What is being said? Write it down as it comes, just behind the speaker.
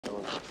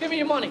Give me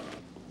your money.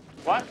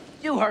 What?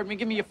 You heard me.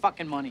 Give me your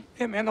fucking money.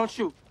 Hey, man, don't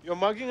shoot. You're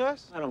mugging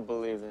us? I don't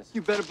believe this.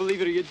 You better believe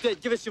it or you're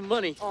dead. Give us your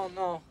money. Oh,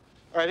 no. All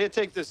right, here,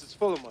 take this. It's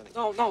full of money.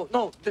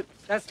 No.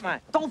 That's mine.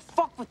 Don't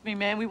fuck with me,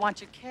 man. We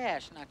want your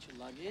cash, not your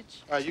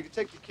luggage. All right, you can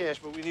take the cash,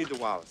 but we need the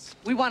wallets.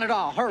 We want it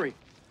all. Hurry.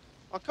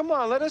 Oh, come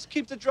on. Let us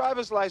keep the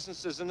driver's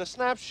licenses and the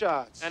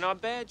snapshots. And our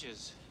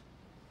badges.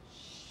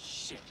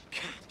 Shit,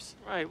 cops.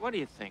 Right, what do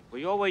you think?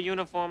 We all wear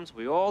uniforms.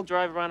 We all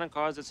drive around in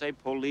cars that say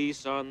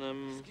police on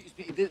them.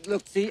 Excuse me.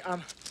 Look, see,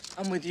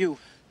 I'm with you.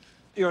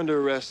 You're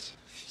under arrest.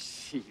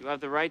 You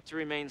have the right to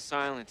remain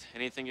silent.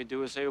 Anything you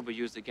do or say will be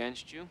used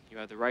against you. You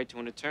have the right to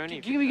an attorney.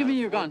 Give me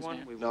your guns,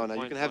 man. No,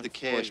 you can have the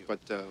cash, but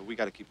we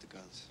got to keep the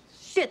guns.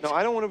 Shit. No,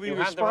 I don't want to be You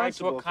have the right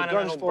to a responsible for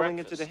continental guns falling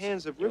into breakfast. the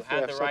hands of You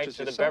have riffraff the such right as to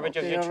the yourself. beverage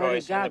of They your already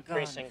choice in the got guns.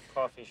 precinct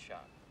coffee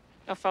shop.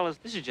 Now, fellas,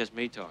 this is just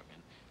me talking,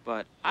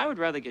 but I would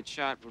rather get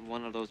shot with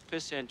one of those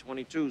pissant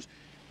 22s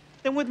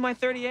than with my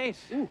 38.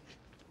 Ooh.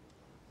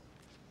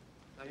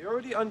 Now, you're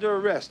already under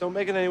arrest. Don't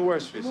make it any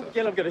worse for yourself.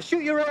 Again, I'm gonna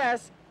shoot your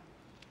ass.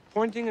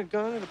 Pointing a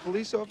gun at a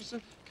police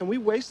officer? Can we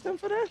waste them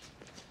for that?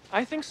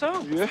 I think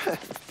so. Yeah.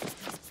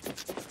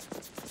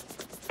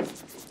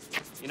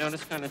 You know,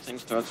 this kind of thing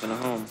starts in a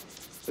home.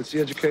 It's the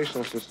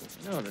educational system.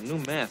 No, the new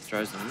math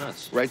drives them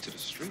nuts. Right to the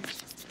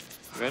streets.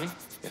 Ready?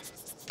 Yeah.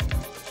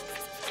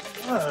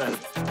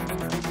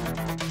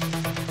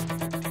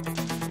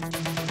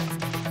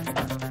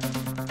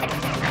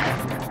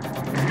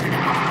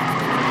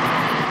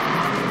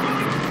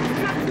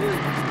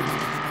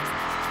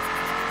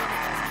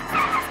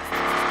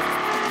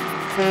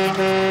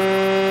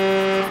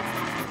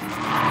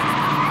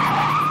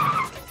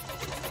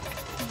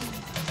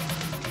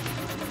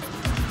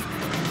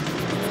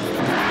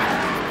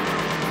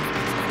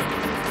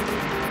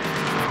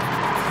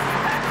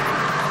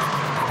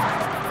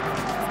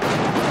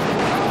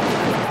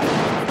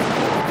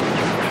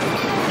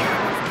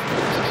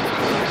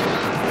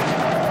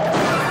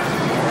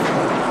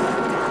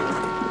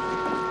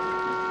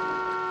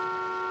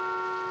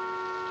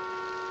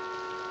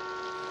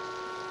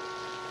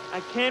 I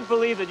can't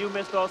believe that you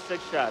missed all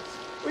 6 shots.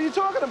 What are you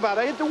talking about?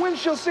 I hit the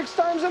windshield 6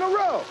 times in a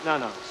row.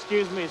 No.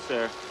 Excuse me,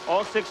 sir.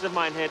 All 6 of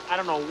mine hit. I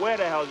don't know where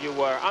the hell you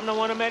were. I'm the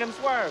one who made him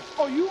swerve.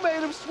 Oh, you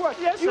made him sweat.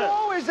 Yes, You sir.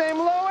 always aim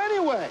low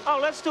anyway. Oh,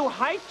 let's do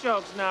height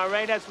jokes now,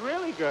 Ray. That's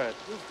really good.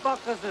 You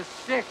fuckers are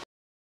sick.